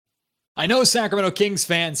I know Sacramento Kings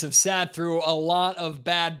fans have sat through a lot of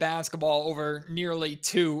bad basketball over nearly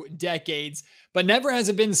 2 decades, but never has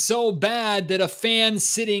it been so bad that a fan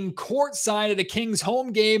sitting courtside at a Kings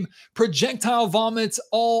home game projectile vomits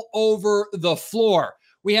all over the floor.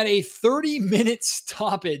 We had a 30-minute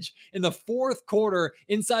stoppage in the fourth quarter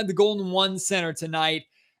inside the Golden One Center tonight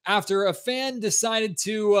after a fan decided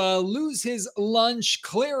to lose his lunch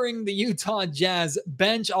clearing the Utah Jazz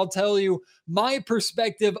bench. I'll tell you my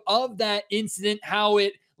perspective of that incident, how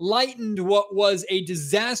it lightened what was a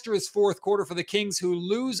disastrous fourth quarter for the Kings, who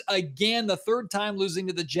lose again, the third time losing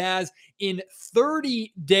to the Jazz in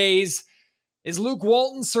 30 days. Is Luke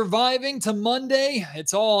Walton surviving to Monday?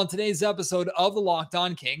 It's all on today's episode of the Locked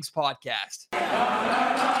On Kings podcast.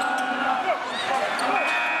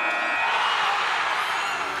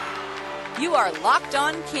 You are Locked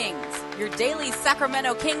On Kings, your daily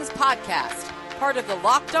Sacramento Kings podcast, part of the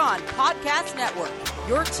Locked On Podcast Network,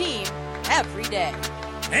 your team every day.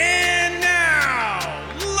 And now,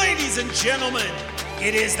 ladies and gentlemen,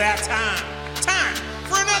 it is that time. Time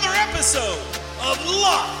for another episode of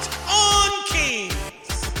Locked On Kings.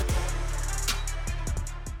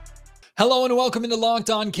 Hello and welcome into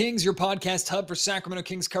Locked On Kings, your podcast hub for Sacramento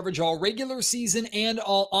Kings coverage all regular season and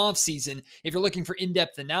all off season. If you're looking for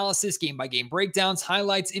in-depth analysis, game-by-game breakdowns,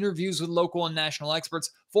 highlights, interviews with local and national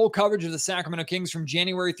experts, full coverage of the Sacramento Kings from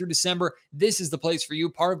January through December, this is the place for you,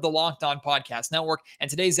 part of the Locked On Podcast Network. And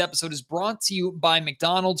today's episode is brought to you by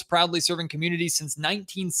McDonald's, proudly serving communities since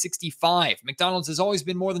 1965. McDonald's has always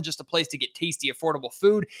been more than just a place to get tasty, affordable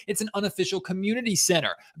food. It's an unofficial community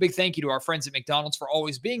center. A big thank you to our friends at McDonald's for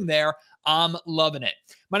always being there. I'm loving it.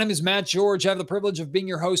 My name is Matt George. I have the privilege of being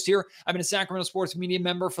your host here. I've been a Sacramento sports media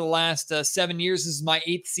member for the last 7 years. This is my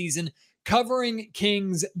 8th season covering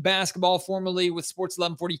Kings basketball, formerly with Sports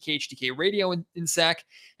 1140 KHTK Radio in Sac,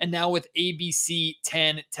 and now with ABC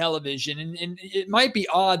 10 television. And it might be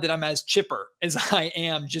odd that I'm as chipper as I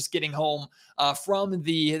am just getting home from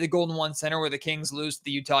the Golden One Center where the Kings lose to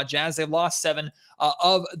the Utah Jazz. They've lost 7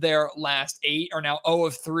 of their last 8, are now 0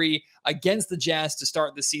 of 3 against the Jazz to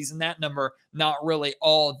start the season. That number not really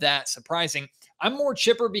all that surprising. I'm more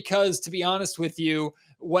chipper because, to be honest with you,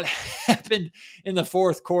 what happened in the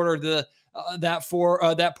fourth quarter, that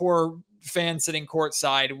poor fan sitting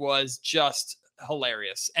courtside was just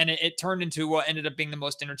hilarious. And it turned into what ended up being the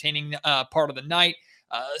most entertaining part of the night.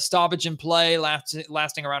 Stoppage in play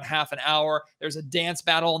lasting around half an hour. There's a dance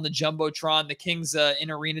battle on the Jumbotron. The Kings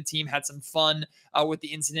in-arena team had some fun with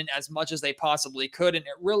the incident as much as they possibly could. And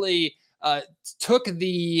it really took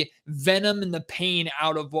the venom and the pain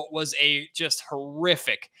out of what was a just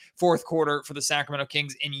horrific fourth quarter for the Sacramento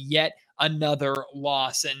Kings in yet another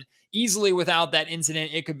loss. And easily without that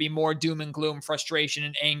incident, it could be more doom and gloom, frustration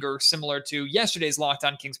and anger, similar to yesterday's Locked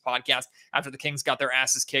On Kings podcast after the Kings got their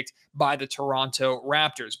asses kicked by the Toronto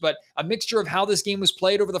Raptors. But a mixture of how this game was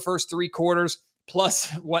played over the first 3 quarters,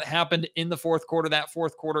 plus what happened in the fourth quarter, that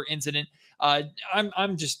fourth quarter incident,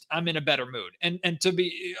 I'm in a better mood. And to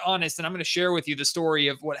be honest, and I'm going to share with you the story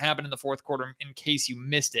of what happened in the fourth quarter in case you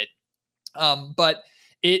missed it. But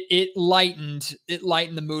it lightened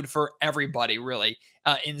the mood for everybody, really,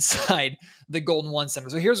 inside the Golden One Center.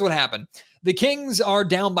 So here's what happened. The Kings are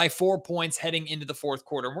down by 4 points heading into the fourth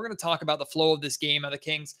quarter. And we're going to talk about the flow of this game, how the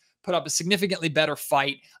Kings put up a significantly better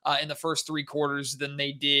fight in the first 3 quarters than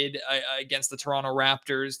they did against the Toronto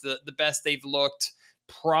Raptors. The best they've looked,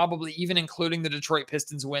 probably even including the Detroit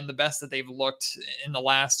Pistons win, the best that they've looked in the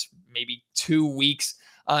last maybe 2 weeks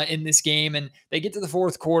in this game. And they get to the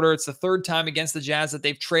fourth quarter. It's the third time against the Jazz that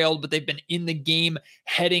they've trailed, but they've been in the game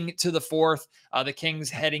heading to the fourth. The Kings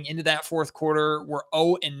heading into that fourth quarter were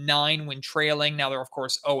 0-9 when trailing. Now they're, of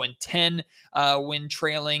course, 0-10 when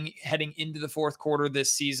trailing heading into the fourth quarter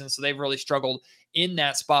this season. So they've really struggled in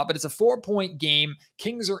that spot, but it's a 4-point game.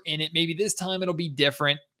 Kings are in it. Maybe this time it'll be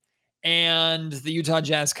different. And the Utah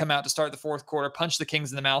Jazz come out to start the fourth quarter, punch the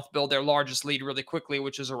Kings in the mouth, build their largest lead really quickly,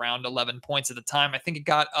 which is around 11 points at the time. I think it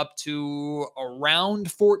got up to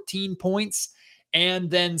around 14 points. And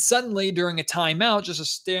then suddenly during a timeout, just a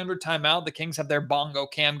standard timeout, the Kings have their bongo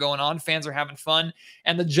cam going on. Fans are having fun.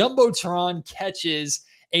 And the Jumbotron catches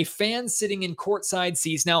a fan sitting in courtside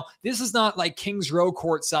seats. Now, this is not like Kings Row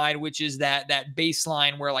courtside, which is that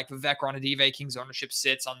baseline where like Vivek Ranadive, Kings ownership,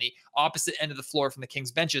 sits on the opposite end of the floor from the Kings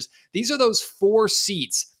benches. These are those 4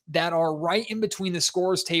 seats that are right in between the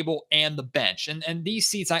scorer's table and the bench. And these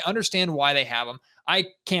seats, I understand why they have them. I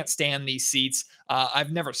can't stand these seats.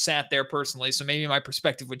 I've never sat there personally, so maybe my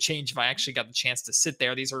perspective would change if I actually got the chance to sit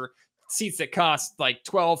there. These are seats that cost like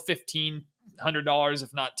 $12, $15, $100,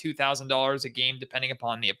 if not $2,000 a game, depending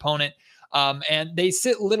upon the opponent. And they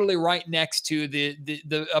sit literally right next to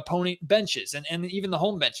the opponent benches and even the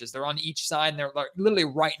home benches. They're on each side, and they're literally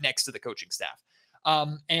right next to the coaching staff.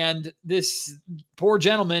 And this poor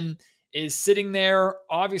gentleman is sitting there,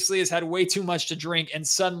 obviously has had way too much to drink, and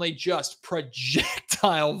suddenly just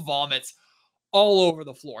projectile vomits all over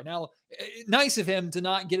the floor. Now, nice of him to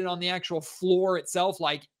not get it on the actual floor itself,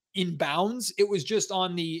 like in bounds. It was just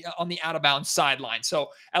on the out of bounds sideline. So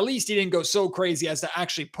at least he didn't go so crazy as to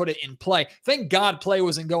actually put it in play. Thank God play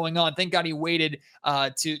wasn't going on. Thank God he waited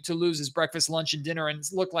to lose his breakfast, lunch, and dinner, and it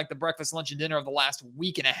looked like the breakfast, lunch, and dinner of the last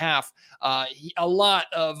week and a half. A lot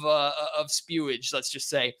of spewage, let's just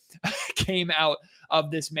say, came out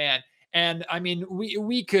of this man. And I mean,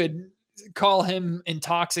 we could call him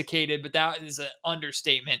intoxicated, but that is an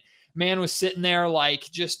understatement. Man was sitting there like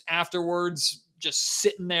just afterwards, just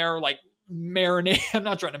sitting there like marinating. I'm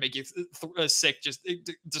not trying to make you sick just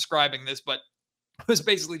describing this, but was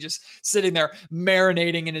basically just sitting there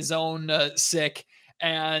marinating in his own sick.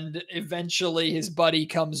 And eventually his buddy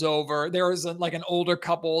comes over. There was like an older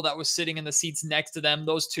couple that was sitting in the seats next to them.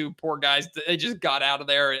 Those two poor guys, they just got out of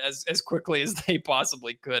there as quickly as they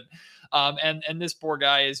possibly could. And this poor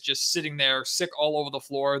guy is just sitting there sick all over the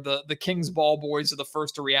floor. The Kings ball boys are the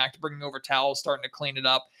first to react, bringing over towels, starting to clean it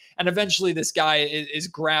up. And eventually this guy is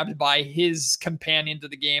grabbed by his companion to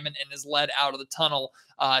the game and is led out of the tunnel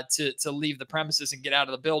to leave the premises and get out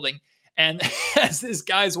of the building. And as this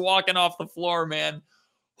guy's walking off the floor, man,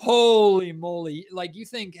 holy moly. Like, you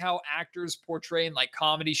think how actors portray in like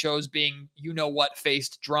comedy shows being,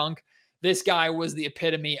 faced drunk. This guy was the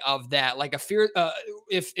epitome of that. Like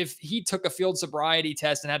if he took a field sobriety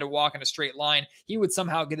test and had to walk in a straight line, he would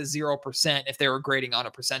somehow get a 0% if they were grading on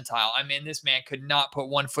a percentile. I mean, this man could not put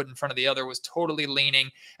one foot in front of the other, was totally leaning.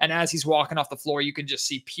 And as he's walking off the floor, you can just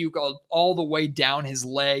see puke all the way down his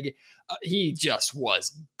leg. He just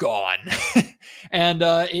was gone. And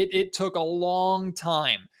it took a long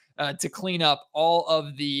time to clean up all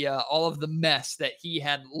of the mess that he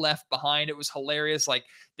had left behind. It was hilarious. Like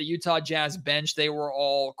the Utah Jazz bench, they were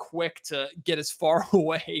all quick to get as far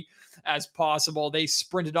away as possible. They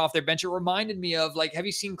sprinted off their bench. It reminded me of, like, have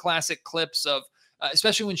you seen classic clips of,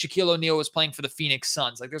 especially when Shaquille O'Neal was playing for the Phoenix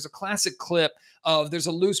Suns? Like, there's a classic clip of there's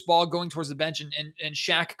a loose ball going towards the bench, and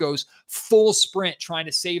Shaq goes full sprint trying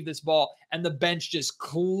to save this ball, and the bench just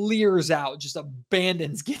clears out, just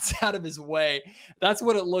abandons, gets out of his way. That's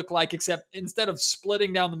what it looked like, except instead of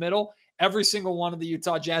splitting down the middle, every single one of the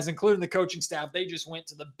Utah Jazz, including the coaching staff, they just went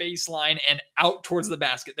to the baseline and out towards the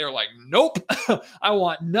basket. They're like, nope, I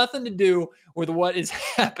want nothing to do with what is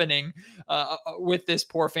happening with this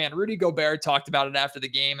poor fan. Rudy Gobert talked about it after the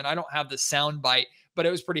game, and I don't have the sound bite, but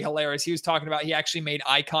it was pretty hilarious. He was talking about he actually made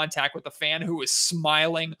eye contact with the fan who was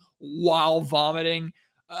smiling while vomiting.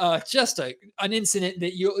 Just an incident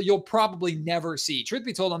that you'll probably never see. Truth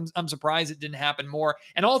be told, I'm surprised it didn't happen more.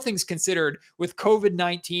 And all things considered, with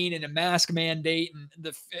COVID-19 and a mask mandate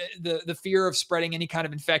and the fear of spreading any kind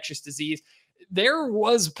of infectious disease, there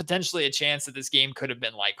was potentially a chance that this game could have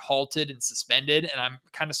been like halted and suspended. And I'm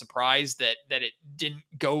kind of surprised that it didn't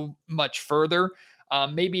go much further.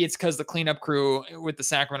 Maybe it's because the cleanup crew with the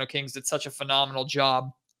Sacramento Kings did such a phenomenal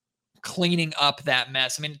job cleaning up that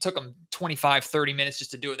mess. I mean, it took them 25, 30 minutes just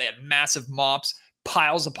to do it. They had massive mops,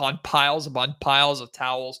 piles upon piles upon piles of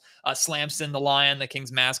towels. Slamson, the Lion, the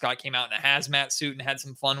Kings mascot, came out in a hazmat suit and had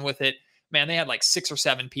some fun with it. Man, they had like 6 or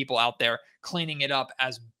 7 people out there cleaning it up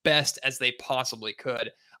as best as they possibly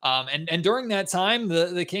could. And during that time,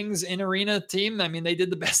 the Kings in-arena team, I mean, they did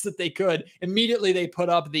the best that they could. Immediately, they put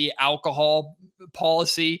up the alcohol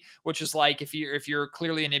policy, which is like, if you're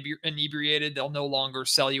clearly inebriated, they'll no longer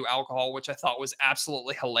sell you alcohol, which I thought was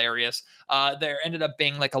absolutely hilarious. There ended up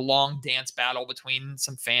being like a long dance battle between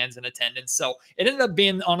some fans in attendance. So it ended up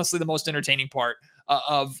being, honestly, the most entertaining part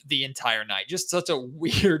of the entire night. Just such a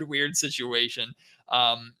weird situation.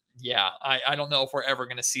 Yeah, I don't know if we're ever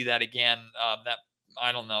going to see that again.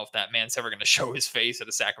 I don't know if that man's ever going to show his face at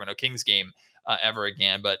a Sacramento Kings game ever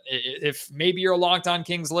again. But if maybe you're a Locked On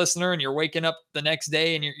Kings listener and you're waking up the next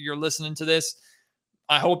day and you're listening to this,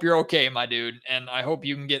 I hope you're okay, my dude. And I hope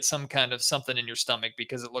you can get some kind of something in your stomach,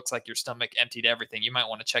 because it looks like your stomach emptied everything. You might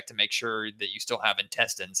want to check to make sure that you still have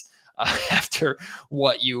intestines after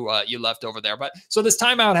what you left over there. But so this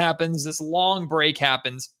timeout happens, this long break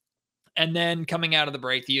happens. And then coming out of the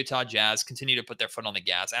break, the Utah Jazz continue to put their foot on the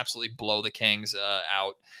gas, absolutely blow the Kings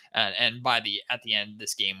out. And at the end,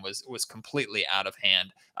 this game was completely out of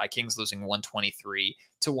hand. Kings losing 123-105.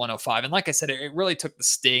 And like I said, it really took the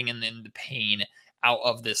sting and then the pain out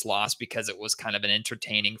of this loss, because it was kind of an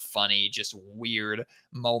entertaining, funny, just weird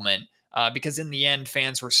moment because in the end,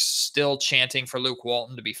 fans were still chanting for Luke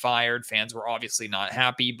Walton to be fired. Fans were obviously not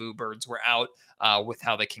happy. Boo birds were out with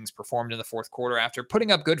how the Kings performed in the fourth quarter after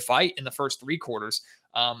putting up good fight in the first three quarters.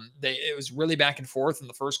 It was really back and forth in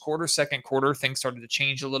the first quarter. Second quarter, things started to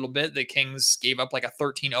change a little bit. The Kings gave up like a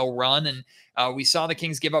 13-0 run, and we saw the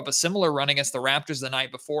Kings give up a similar run against the Raptors the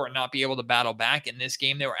night before and not be able to battle back. In this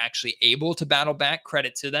game, they were actually able to battle back.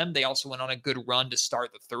 Credit to them. They also went on a good run to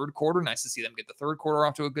start the third quarter. Nice to see them get the third quarter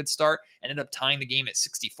off to a good start. Ended up tying the game at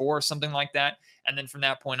 64 or something like that. And then from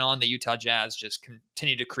that point on, the Utah Jazz just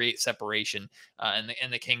continued to create separation,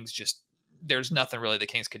 and the Kings just, there's nothing really the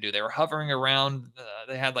Kings could do. They were hovering around.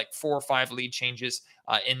 They had like 4 or 5 lead changes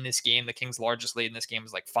in this game. The Kings' largest lead in this game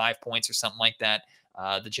was like 5 points or something like that.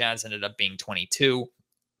 The Jazz ended up being 22.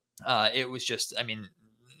 It was just, I mean,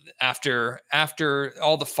 after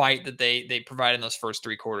all the fight that they provided in those first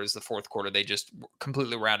three quarters, the fourth quarter, they just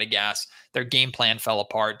completely were out of gas. Their game plan fell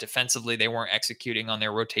apart. Defensively, they weren't executing on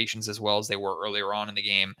their rotations as well as they were earlier on in the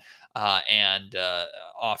game. And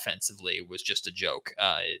offensively, it was just a joke,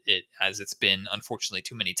 as it's been, unfortunately,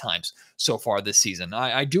 too many times so far this season.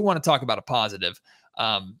 I do want to talk about a positive.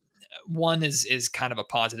 One is kind of a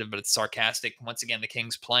positive, but it's sarcastic. Once again, the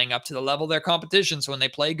Kings playing up to the level of their competition. So when they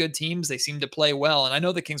play good teams, they seem to play well. And I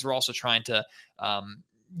know the Kings were also trying to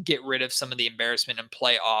get rid of some of the embarrassment and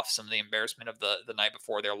play off some of the embarrassment of the night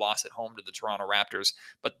before their loss at home to the Toronto Raptors.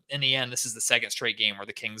 But in the end, this is the second straight game where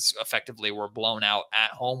the Kings effectively were blown out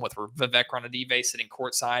at home with Vivek Ranadive sitting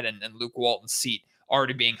courtside and Luke Walton's seat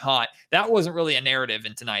already being hot. That wasn't really a narrative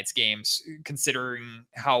in tonight's games, considering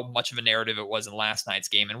how much of a narrative it was in last night's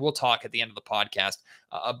game. And we'll talk at the end of the podcast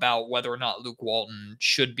about whether or not Luke Walton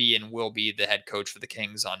should be and will be the head coach for the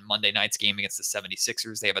Kings on Monday night's game against the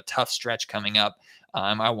 76ers. They have a tough stretch coming up.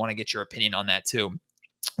 I want to get your opinion on that too.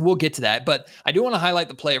 We'll get to that, but I do want to highlight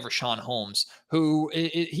the play of Richaun Holmes, who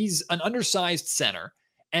he's an undersized center,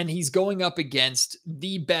 and he's going up against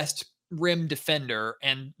the best rim defender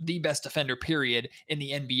and the best defender period in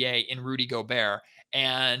the NBA in Rudy Gobert.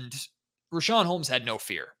 And Richaun Holmes had no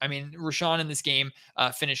fear. I mean, Richaun in this game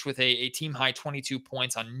finished with a team high 22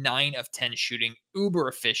 points on 9 of 10 shooting, uber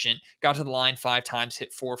efficient, got to the line 5 times,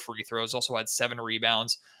 hit 4 free throws, also had 7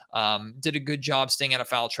 rebounds. Did a good job staying out of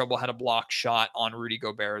foul trouble, had a block shot on Rudy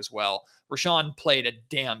Gobert as well. Richaun played a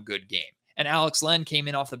damn good game. And Alex Len came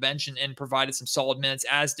in off the bench and provided some solid minutes,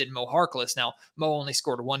 as did Mo Harkless. Now, Mo only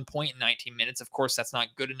scored 1 point in 19 minutes. Of course, that's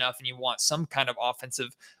not good enough, and you want some kind of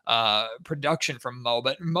offensive production from Mo.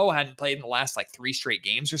 But Mo hadn't played in the last like 3 straight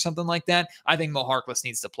games or something like that. I think Mo Harkless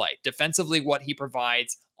needs to play. Defensively, what he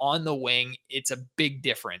provides on the wing, it's a big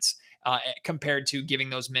difference compared to giving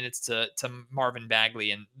those minutes to Marvin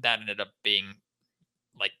Bagley, and that ended up being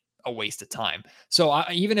like a waste of time. So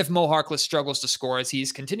even if Mo Harkless struggles to score, as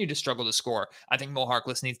he's continued to struggle to score, I think Mo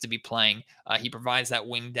Harkless needs to be playing. He provides that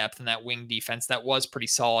wing depth and that wing defense that was pretty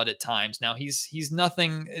solid at times. Now he's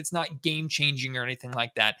nothing, it's not game changing or anything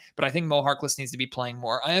like that, but I think Mo Harkless needs to be playing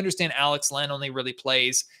more. I understand Alex Len only really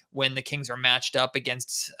plays when the Kings are matched up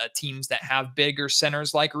against teams that have bigger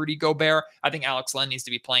centers like Rudy Gobert. I think Alex Len needs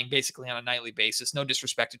to be playing basically on a nightly basis. No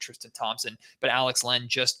disrespect to Tristan Thompson, but Alex Len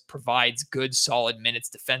just provides good, solid minutes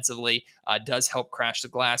defensively, does help crash the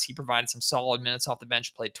glass. He provided some solid minutes off the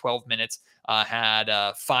bench, played 12 minutes, had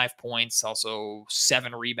 5 points, also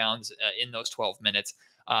 7 rebounds in those 12 minutes.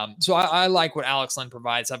 So I like what Alex Len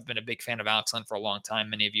provides. I've been a big fan of Alex Len for a long time.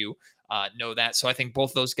 Many of you know that. So I think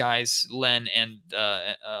both those guys, Len and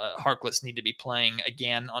Harkless, need to be playing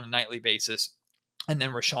again on a nightly basis. And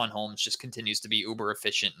then Richaun Holmes just continues to be uber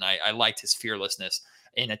efficient. And I liked his fearlessness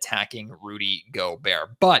in attacking Rudy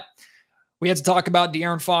Gobert. But we had to talk about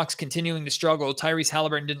De'Aaron Fox continuing to struggle. Tyrese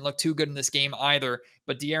Halliburton didn't look too good in this game either,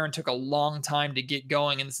 but De'Aaron took a long time to get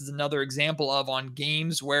going. And this is another example of on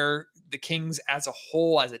games where the Kings as a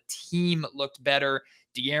whole, as a team, looked better.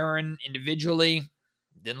 De'Aaron individually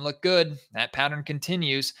didn't look good. That pattern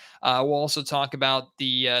continues. We'll also talk about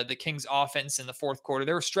the Kings offense in the fourth quarter.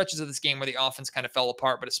 There were stretches of this game where the offense kind of fell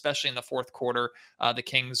apart, but especially in the fourth quarter, the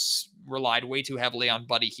Kings relied way too heavily on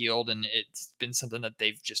Buddy Hield, and it's been something that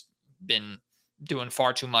they've just been doing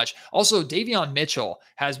far too much. Also, Davion Mitchell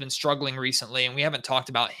has been struggling recently, and we haven't talked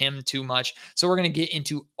about him too much. So we're going to get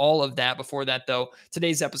into all of that. Before that, though,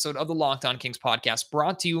 today's episode of the Locked On Kings podcast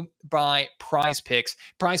brought to you by Prize Picks.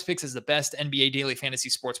 Prize Picks is the best NBA daily fantasy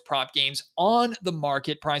sports prop games on the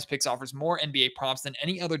market. Prize Picks offers more NBA props than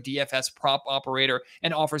any other DFS prop operator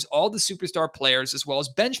and offers all the superstar players as well as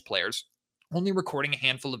bench players only recording a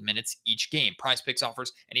handful of minutes each game. Prize Picks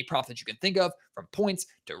offers any prop that you can think of, from points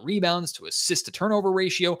to rebounds to assist to turnover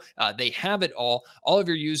ratio. They have it all. All of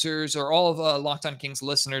your users or all of Locked On Kings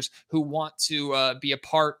listeners who want to be a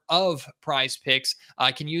part of Prize Picks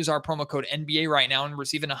can use our promo code NBA right now and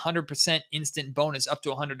receive an 100% instant bonus up to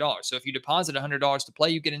 $100. So if you deposit $100 to play,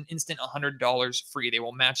 you get an instant $100 free. They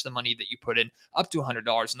will match the money that you put in up to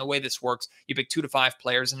 $100. And the way this works, you pick 2 to 5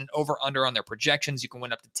 players and an over-under on their projections. You can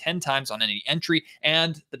win up to 10 times on any entry.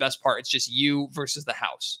 And the best part, it's just you versus the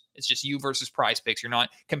house. It's just you versus Prize Picks. You're not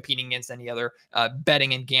competing against any other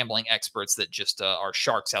betting and gambling experts that just are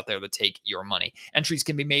sharks out there that take your money. Entries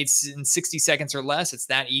can be made in 60 seconds or less. It's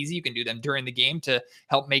that easy. You can do them during the game to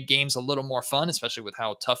help make games a little more fun, especially with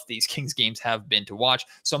how tough these Kings games have been to watch.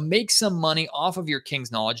 So make some money off of your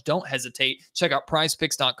Kings knowledge. Don't hesitate. Check out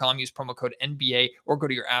prizepicks.com. Use promo code NBA or go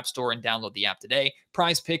to your app store and download the app today.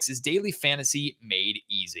 Prize Picks is daily fantasy made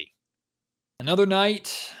easy. Another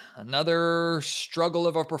night, another struggle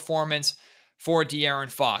of a performance for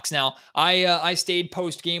De'Aaron Fox. Now, I stayed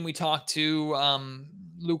post-game. We talked to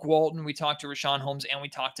Luke Walton, we talked to Rashawn Holmes, and we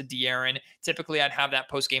talked to De'Aaron. Typically, I'd have that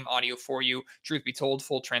post-game audio for you. Truth be told,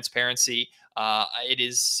 full transparency, it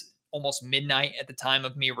is almost midnight at the time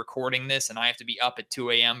of me recording this, and I have to be up at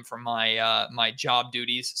 2 a.m. for my my job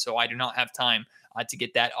duties, so I do not have time to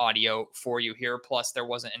get that audio for you here. Plus, there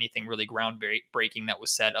wasn't anything really groundbreaking that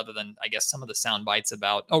was said other than, I guess, some of the sound bites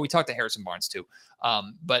about, we talked to Harrison Barnes too.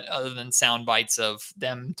 But other than sound bites of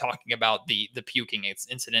them talking about the puking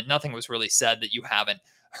incident, nothing was really said that you haven't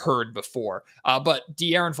heard before. But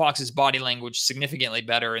De'Aaron Fox's body language significantly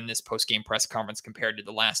better in this post-game press conference compared to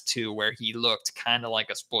the last two, where he looked kind of like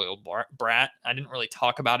a spoiled brat. I didn't really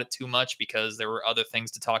talk about it too much because there were other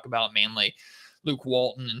things to talk about, mainly Luke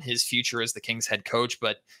Walton and his future as the Kings head coach.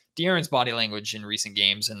 But De'Aaron's body language in recent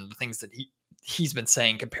games and the things that he's been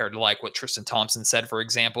saying compared to like what Tristan Thompson said, for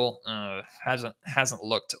example, hasn't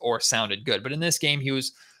looked or sounded good. But in this game,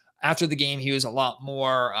 after the game, he was a lot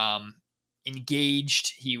more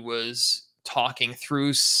engaged. He was talking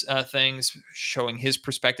through things, showing his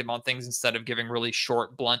perspective on things instead of giving really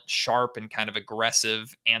short, blunt, sharp, and kind of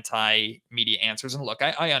aggressive anti-media answers. And look,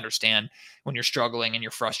 I understand when you're struggling and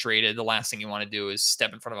you're frustrated, the last thing you want to do is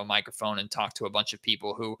step in front of a microphone and talk to a bunch of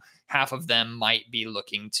people who half of them might be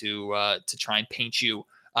looking to try and paint you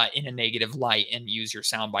in a negative light and use your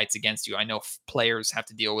sound bites against you. I know players have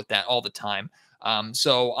to deal with that all the time.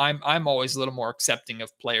 So I'm always a little more accepting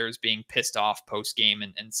of players being pissed off post game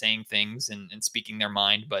and saying things and speaking their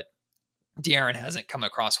mind, but De'Aaron hasn't come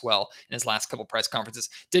across well in his last couple press conferences.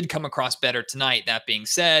 Did come across better tonight. That being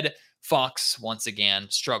said, Fox once again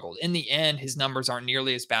struggled. In the end, his numbers aren't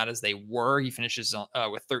nearly as bad as they were. He finishes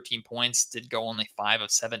with 13 points, did go only 5 of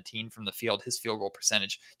 17 from the field. His field goal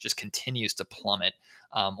percentage just continues to plummet.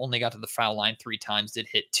 Only got to the foul line 3 times, did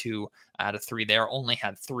hit 2 out of 3 there. Only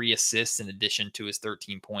had 3 assists in addition to his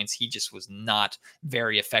 13 points. He just was not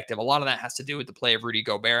very effective. A lot of that has to do with the play of Rudy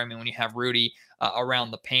Gobert. I mean, when you have Rudy around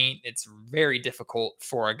the paint, it's very difficult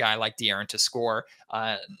for a guy like De'Aaron to score.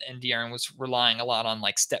 And De'Aaron was relying a lot on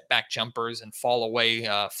like step back jumpers and fall away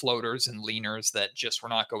floaters and leaners that just were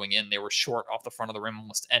not going in. They were short off the front of the rim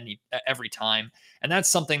almost every time. And that's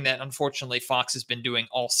something that unfortunately Fox has been doing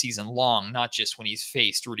all season long, not just when he's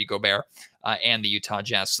faced Rudy Gobert and the Utah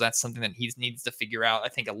Jazz. So that's something that he needs to figure out. I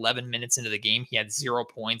think 11 minutes into the game, he had 0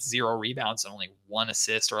 points, 0 rebounds, and only 1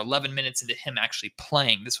 assist, or 11 minutes into him actually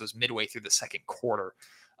playing. This was midway through the second quarter.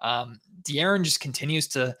 De'Aaron just continues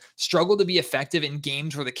to struggle to be effective in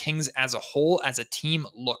games where the Kings as a whole, as a team,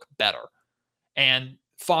 look better. And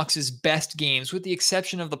Fox's best games, with the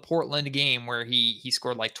exception of the Portland game where he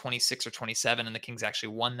scored like 26 or 27, and the Kings actually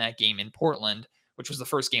won that game in Portland, which was the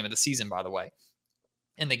first game of the season, by the way.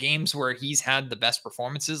 In the games where he's had the best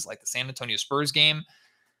performances, like the San Antonio Spurs game,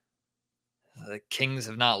 the Kings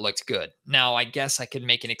have not looked good. Now, I guess I could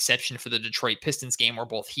make an exception for the Detroit Pistons game where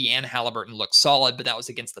both he and Halliburton looked solid, but that was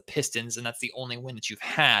against the Pistons, and that's the only win that you've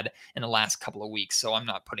had in the last couple of weeks. So I'm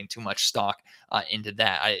not putting too much stock into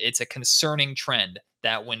that. It's a concerning trend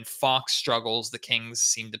that when Fox struggles, the Kings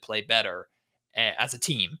seem to play better as a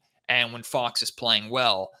team. And when Fox is playing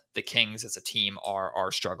well, the Kings as a team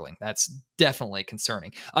are struggling. That's definitely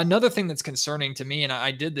concerning. Another thing that's concerning to me, and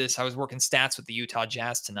I did this, I was working stats with the Utah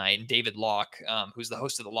Jazz tonight, and David Locke, who's the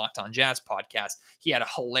host of the Locked On Jazz podcast, he had a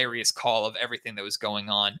hilarious call of everything that was going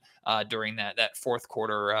on during that fourth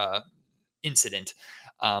quarter incident.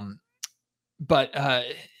 But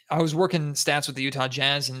I was working stats with the Utah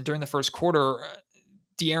Jazz, and during the first quarter,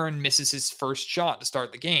 De'Aaron misses his first shot to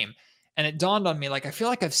start the game. And it dawned on me, like, I feel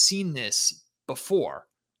like I've seen this before.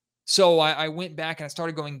 So I went back and I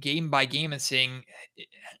started going game by game and saying,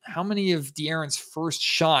 how many of De'Aaron's first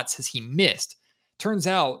shots has he missed? Turns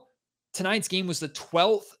out tonight's game was the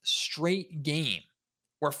 12th straight game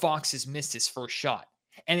where Fox has missed his first shot.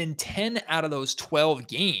 And in 10 out of those 12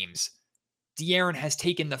 games, De'Aaron has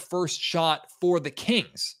taken the first shot for the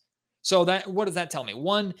Kings. So what does that tell me?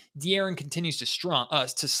 One, De'Aaron continues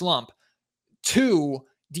to slump. Two,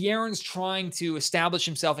 De'Aaron's trying to establish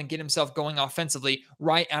himself and get himself going offensively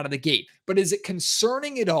right out of the gate. But is it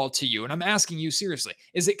concerning at all to you? And I'm asking you seriously,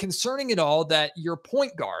 is it concerning at all that your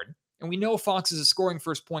point guard, and we know Fox is a scoring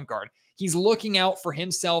first point guard, he's looking out for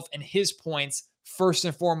himself and his points first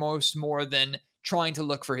and foremost more than trying to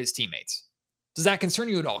look for his teammates? Does that concern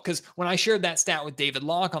you at all? Because when I shared that stat with David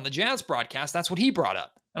Locke on the Jazz broadcast, that's what he brought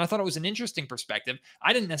up. And I thought it was an interesting perspective.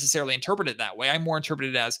 I didn't necessarily interpret it that way. I more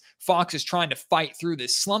interpreted it as Fox is trying to fight through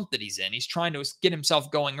this slump that he's in. He's trying to get himself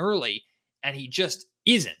going early, and he just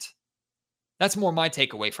isn't. That's more my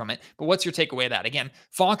takeaway from it. But what's your takeaway of that? Again,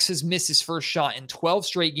 Fox has missed his first shot in 12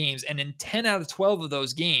 straight games, and in 10 out of 12 of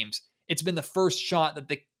those games, it's been the first shot that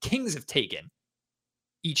the Kings have taken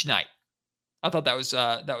each night. I thought that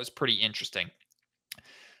was pretty interesting.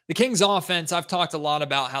 The Kings offense, I've talked a lot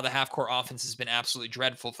about how the half-court offense has been absolutely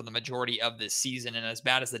dreadful for the majority of this season. And as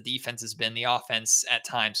bad as the defense has been, the offense at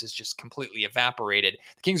times has just completely evaporated.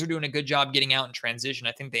 The Kings are doing a good job getting out in transition.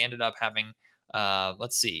 I think they ended up having,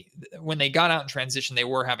 when they got out in transition, they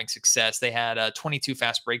were having success. They had 22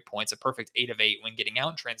 fast break points, a perfect 8 of 8 when getting out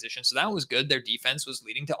in transition. So that was good. Their defense was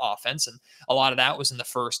leading to offense. And a lot of that was in the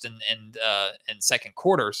first and second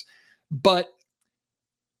quarters. But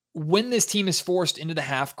when this team is forced into the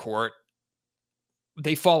half court,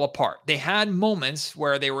 they fall apart. They had moments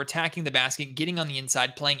where they were attacking the basket, getting on the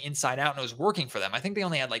inside, playing inside out, and it was working for them. I think they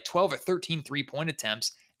only had like 12 or 13 3-point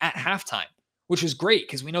attempts at halftime, which was great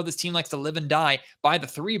because we know this team likes to live and die by the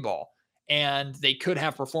three ball. And they could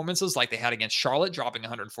have performances like they had against Charlotte, dropping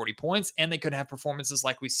 140 points, and they could have performances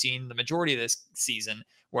like we've seen the majority of this season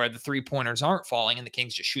where the three-pointers aren't falling and the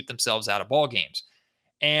Kings just shoot themselves out of ball games.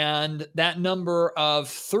 And that number of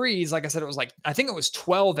threes, like I said, I think it was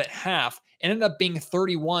 12 at half, ended up being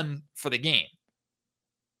 31 for the game.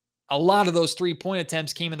 A lot of those 3-point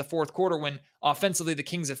attempts came in the fourth quarter when offensively the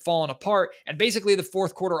Kings had fallen apart. And basically the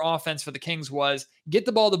fourth quarter offense for the Kings was get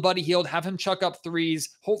the ball to Buddy Hield, have him chuck up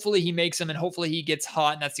threes. Hopefully he makes them and hopefully he gets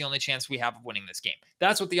hot. And that's the only chance we have of winning this game.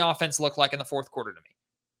 That's what the offense looked like in the fourth quarter to me.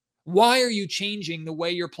 Why are you changing the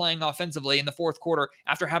way you're playing offensively in the fourth quarter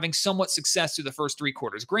after having somewhat success through the first 3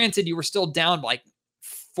 quarters? Granted, you were still down by like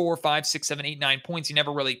 4, 5, 6, 7, 8, 9 points. You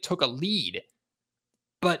never really took a lead.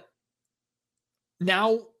 But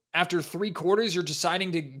now, after 3 quarters, you're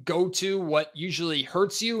deciding to go to what usually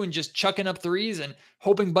hurts you and just chucking up threes and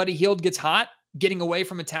hoping Buddy Hield gets hot, getting away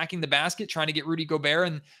from attacking the basket, trying to get Rudy Gobert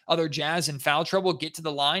and other Jazz in foul trouble, get to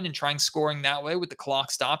the line and trying scoring that way with the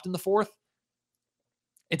clock stopped in the fourth.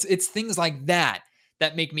 It's things like that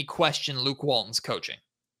that make me question Luke Walton's coaching.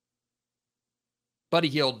 Buddy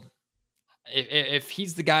Hield, if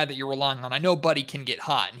he's the guy that you're relying on, I know Buddy can get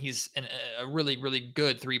hot and he's a really, really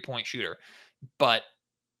good 3-point shooter. But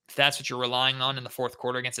if that's what you're relying on in the fourth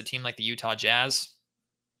quarter against a team like the Utah Jazz,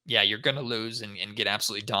 yeah, you're going to lose and get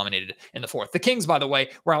absolutely dominated in the fourth. The Kings, by the way,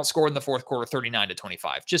 were outscored in the fourth quarter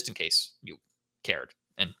 39-25, just in case you cared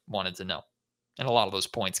and wanted to know. And a lot of those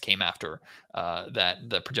points came after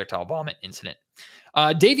the projectile vomit incident.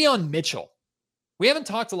 Davion Mitchell. We haven't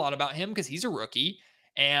talked a lot about him because he's a rookie,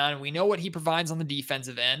 and we know what he provides on the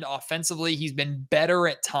defensive end. Offensively, he's been better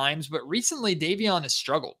at times, but recently Davion has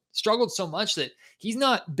struggled so much that he's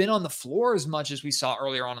not been on the floor as much as we saw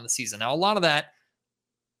earlier on in the season. Now, a lot of that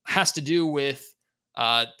has to do with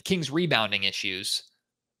Kings rebounding issues,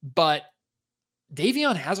 but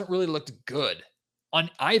Davion hasn't really looked good on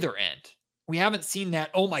either end. We haven't seen that,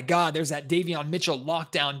 oh my God, there's that Davion Mitchell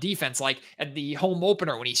lockdown defense like at the home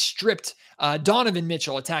opener when he stripped Donovan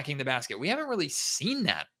Mitchell attacking the basket. We haven't really seen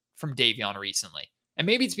that from Davion recently. And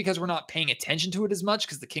maybe it's because we're not paying attention to it as much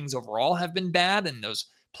because the Kings overall have been bad and those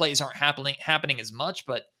plays aren't happening as much,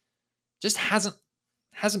 but just hasn't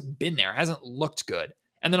been there, hasn't looked good.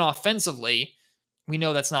 And then offensively, we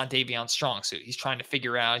know that's not Davion's strong suit. He's trying to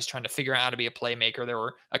figure out how to be a playmaker. There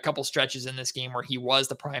were a couple stretches in this game where he was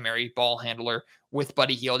the primary ball handler with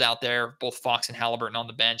Buddy Hield out there, both Fox and Halliburton on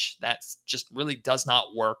the bench. That just really does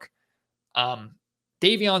not work.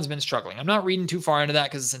 Davion's been struggling. I'm not reading too far into that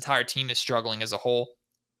because this entire team is struggling as a whole,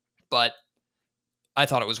 but I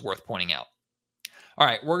thought it was worth pointing out. All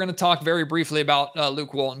right, we're going to talk very briefly about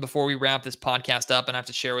Luke Walton before we wrap this podcast up, and I have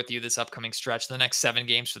to share with you this upcoming stretch, the next 7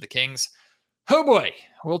 games for the Kings. Oh boy,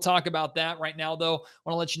 we'll talk about that right now, though. I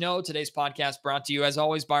want to let you know today's podcast brought to you, as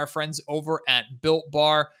always, by our friends over at Built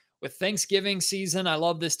Bar. With Thanksgiving season, I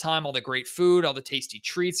love this time, all the great food, all the tasty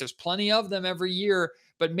treats. There's plenty of them every year,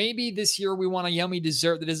 but maybe this year we want a yummy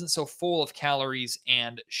dessert that isn't so full of calories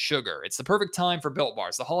and sugar. It's the perfect time for Built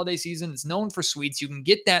Bars. The holiday season is known for sweets. You can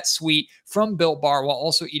get that sweet from Built Bar while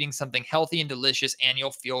also eating something healthy and delicious, and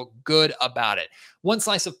you'll feel good about it. One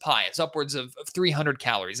slice of pie is upwards of 300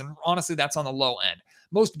 calories, and honestly, that's on the low end.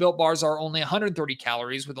 Most Built Bars are only 130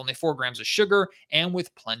 calories with only 4 grams of sugar and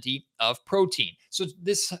with plenty of protein. So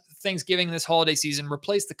this Thanksgiving, this holiday season,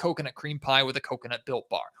 replace the coconut cream pie with a coconut Built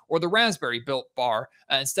Bar or the raspberry Built Bar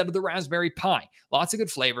instead of the raspberry pie. Lots of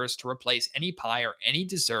good flavors to replace any pie or any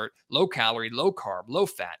dessert. Low calorie, low carb, low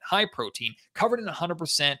fat, high protein, covered in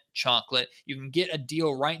 100% chocolate. You can get a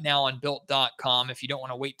deal right now on Built.com if you don't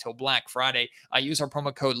want to wait till Black Friday. Use our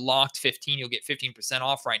promo code LOCKED15. You'll get 15%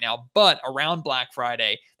 off right now. But around Black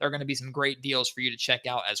Friday, there are going to be some great deals for you to check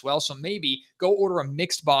out as well. So maybe go order a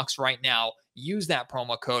mixed box right now. Use that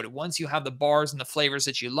promo code. Once you have the bars and the flavors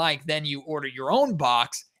that you like, then you order your own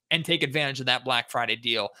box and take advantage of that Black Friday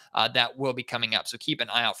deal that will be coming up. So keep an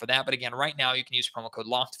eye out for that. But again, right now you can use promo code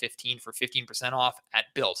LOCKED15 for 15% off at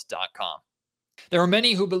Built.com. There were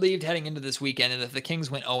many who believed heading into this weekend that if the Kings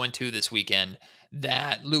went 0-2 this weekend,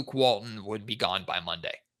 that Luke Walton would be gone by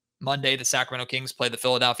Monday. Monday, the Sacramento Kings play the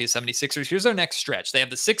Philadelphia 76ers. Here's their next stretch. They have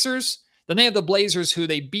the Sixers, then they have the Blazers, who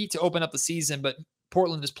they beat to open up the season, but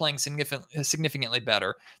Portland is playing significantly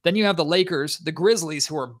better. Then you have the Lakers, the Grizzlies,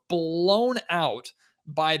 who are blown out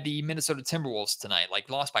by the Minnesota Timberwolves tonight, like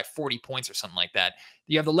lost by 40 points or something like that.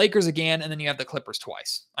 You have the Lakers again, and then you have the Clippers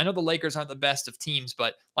twice. I know the Lakers aren't the best of teams,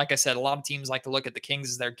 but like I said, a lot of teams like to look at the Kings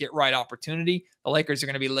as their get-right opportunity. The Lakers are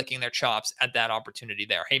going to be licking their chops at that opportunity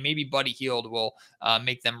there. Hey, maybe Buddy Hield will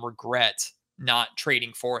make them regret not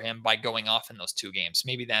trading for him by going off in those 2 games.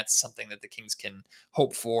 Maybe that's something that the Kings can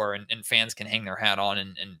hope for and fans can hang their hat on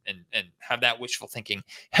and have that wishful thinking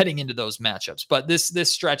heading into those matchups. But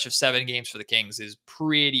this stretch of 7 games for the Kings is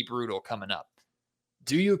pretty brutal coming up.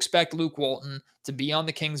 Do you expect Luke Walton to be on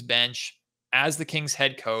the Kings bench as the Kings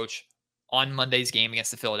head coach on Monday's game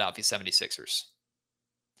against the Philadelphia 76ers?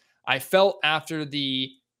 I felt after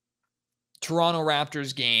the Toronto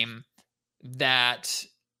Raptors game that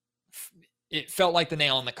it felt like the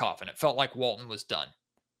nail in the coffin. It felt like Walton was done.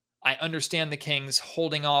 I understand the Kings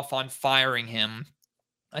holding off on firing him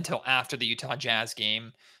until after the Utah Jazz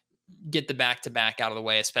game. Get the back-to-back out of the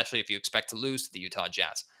way, especially if you expect to lose to the Utah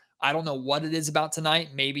Jazz. I don't know what it is about tonight.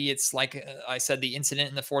 Maybe it's like I said, the incident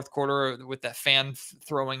in the fourth quarter with that fan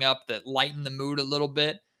throwing up that lightened the mood a little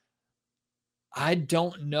bit. I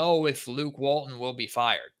don't know if Luke Walton will be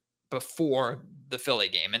fired before the Philly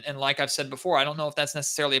game. And like I've said before, I don't know if that's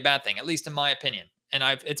necessarily a bad thing, at least in my opinion. And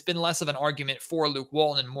it's been less of an argument for Luke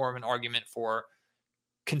Walton and more of an argument for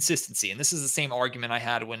consistency. And this is the same argument I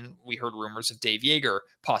had when we heard rumors of Dave Yeager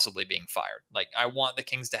possibly being fired. Like, I want the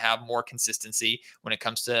Kings to have more consistency when it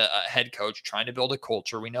comes to a head coach trying to build a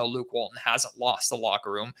culture. We know Luke Walton hasn't lost the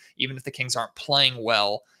locker room, even if the Kings aren't playing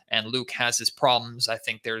well and Luke has his problems. I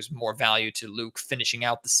think there's more value to Luke finishing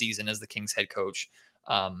out the season as the Kings head coach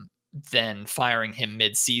than firing him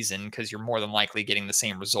mid-season, because you're more than likely getting the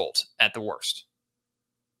same result at the worst.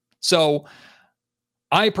 So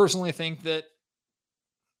I personally think that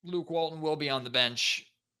Luke Walton will be on the bench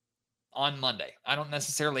on Monday. I don't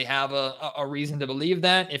necessarily have a reason to believe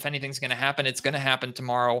that. If anything's going to happen, it's going to happen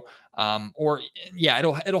tomorrow.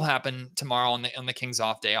 It'll happen tomorrow on the Kings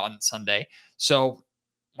off day on Sunday. So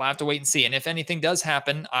we'll have to wait and see. And if anything does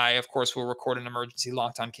happen, I, of course, will record an emergency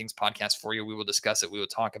Locked On Kings podcast for you. We will discuss it. We will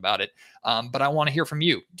talk about it. But I want to hear from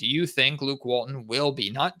you. Do you think Luke Walton will be?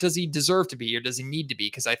 Not does he deserve to be or does he need to be?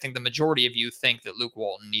 Because I think the majority of you think that Luke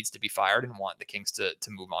Walton needs to be fired and want the Kings to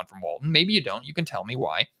move on from Walton. Maybe you don't. You can tell me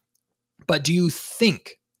why. But do you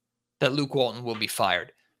think that Luke Walton will be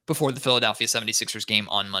fired before the Philadelphia 76ers game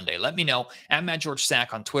on Monday? Let me know at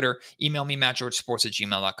MattGeorgeSack on Twitter. Email me,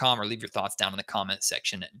 mattgeorgesports@gmail.com, or leave your thoughts down in the comment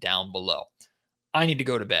section down below. I need to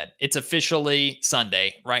go to bed. It's officially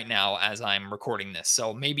Sunday right now as I'm recording this.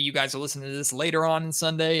 So maybe you guys are listening to this later on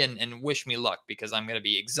Sunday and wish me luck, because I'm going to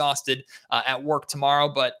be exhausted at work tomorrow.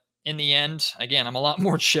 But in the end, again, I'm a lot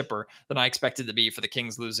more chipper than I expected to be for the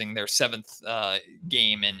Kings losing their 7th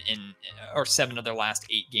game or 7 of their last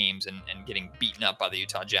 8 games and getting beaten up by the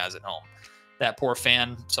Utah Jazz at home. That poor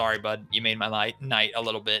fan. Sorry, bud. You made my night a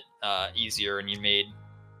little bit easier, and you made,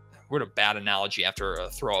 what a bad analogy after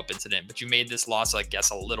a throw-up incident, but you made this loss, I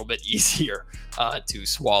guess, a little bit easier to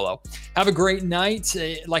swallow. Have a great night.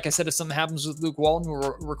 Like I said, if something happens with Luke Walton,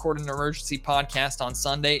 we'll record an emergency podcast on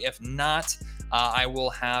Sunday. If not, I will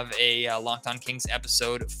have a Locked On Kings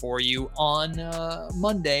episode for you on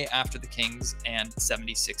Monday after the Kings and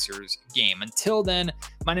 76ers game. Until then,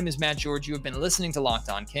 my name is Matt George. You have been listening to Locked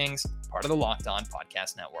On Kings, part of the Locked On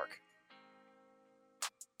Podcast Network.